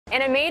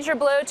In a major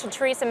blow to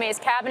Theresa May's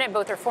cabinet,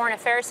 both her Foreign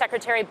Affairs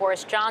Secretary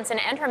Boris Johnson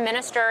and her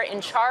minister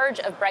in charge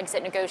of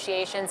Brexit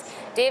negotiations,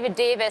 David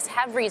Davis,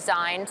 have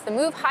resigned. The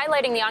move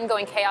highlighting the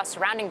ongoing chaos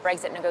surrounding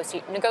Brexit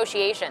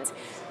negotiations.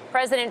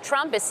 President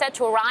Trump is set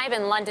to arrive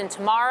in London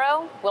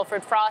tomorrow.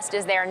 Wilfred Frost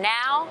is there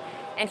now,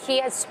 and he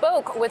has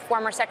spoke with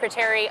former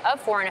Secretary of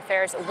Foreign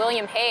Affairs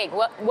William Hague.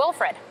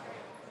 Wilfred.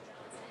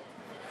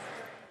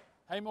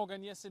 Hey,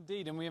 Morgan, yes,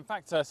 indeed. And we, in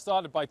fact,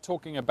 started by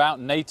talking about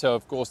NATO,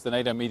 of course, the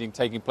NATO meeting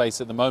taking place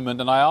at the moment.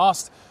 And I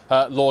asked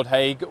Lord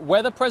Hague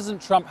whether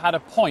President Trump had a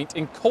point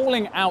in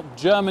calling out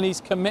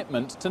Germany's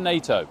commitment to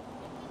NATO.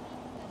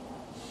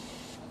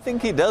 I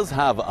think he does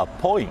have a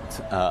point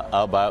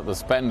about the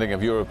spending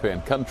of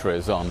European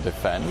countries on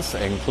defence,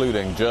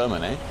 including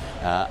Germany.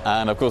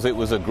 And of course, it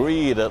was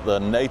agreed at the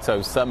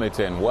NATO summit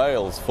in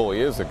Wales 4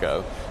 years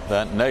ago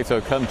that NATO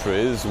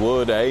countries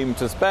would aim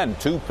to spend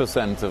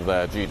 2% of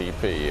their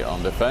GDP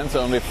on defence.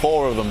 Only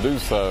 4 of them do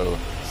so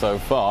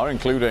far,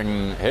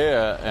 including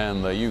here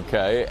in the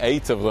UK.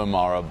 8 of them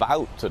are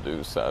about to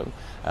do so.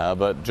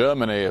 But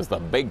Germany is the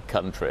big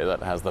country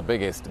that has the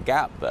biggest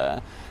gap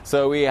there.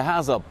 So he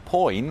has a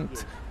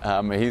point.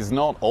 He's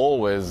not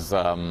always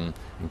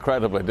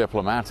incredibly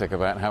diplomatic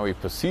about how he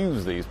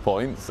pursues these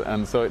points,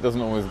 and so it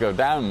doesn't always go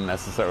down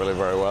necessarily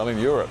very well in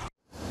Europe.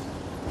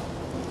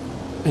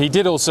 He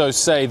did also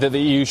say that the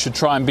EU should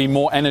try and be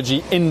more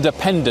energy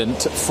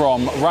independent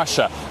from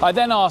Russia. I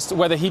then asked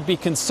whether he'd be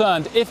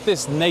concerned if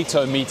this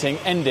NATO meeting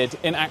ended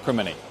in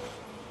acrimony.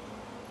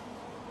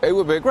 It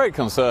would be a great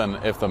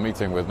concern if the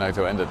meeting with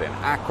NATO ended in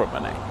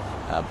acrimony,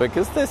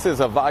 because this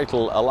is a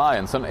vital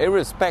alliance, and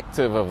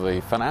irrespective of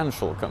the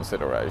financial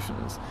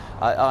considerations,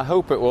 I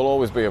hope it will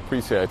always be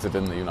appreciated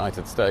in the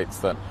United States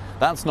that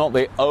that's not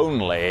the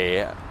only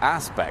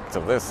aspect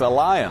of this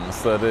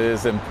alliance that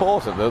is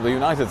important. That the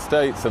United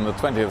States in the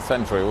 20th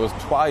century was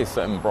twice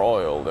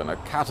embroiled in a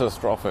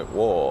catastrophic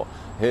war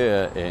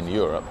here in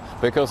Europe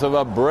because of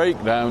a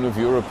breakdown of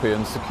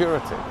European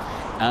security.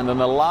 And an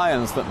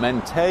alliance that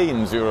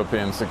maintains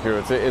European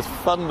security is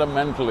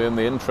fundamentally in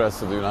the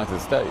interests of the United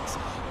States,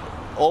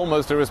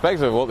 almost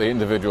irrespective of what the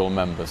individual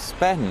members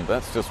spend.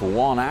 That's just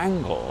one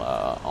angle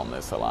on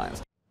this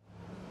alliance.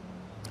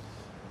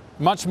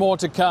 Much more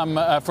to come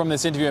from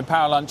this interview in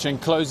Power Lunch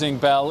and Closing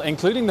Bell,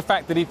 including the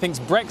fact that he thinks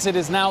Brexit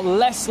is now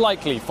less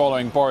likely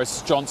following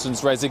Boris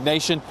Johnson's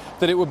resignation,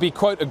 that it would be,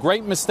 quote, a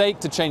great mistake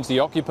to change the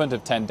occupant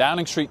of 10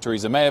 Downing Street,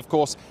 Theresa May, of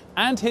course,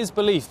 and his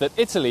belief that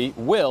Italy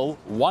will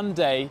one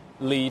day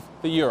leave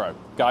the euro.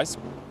 Guys?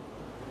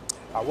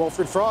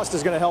 Wilfred Frost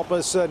is going to help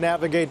us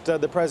navigate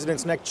the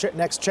president's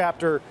next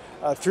chapter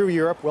through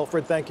Europe.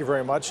 Wilfred, thank you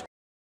very much.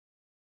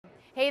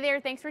 Hey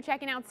there, thanks for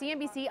checking out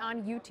CNBC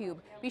on YouTube.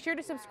 Be sure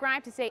to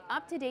subscribe to stay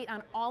up to date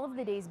on all of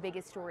the day's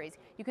biggest stories.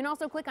 You can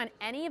also click on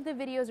any of the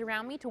videos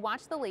around me to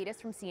watch the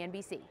latest from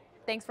CNBC.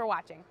 Thanks for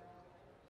watching.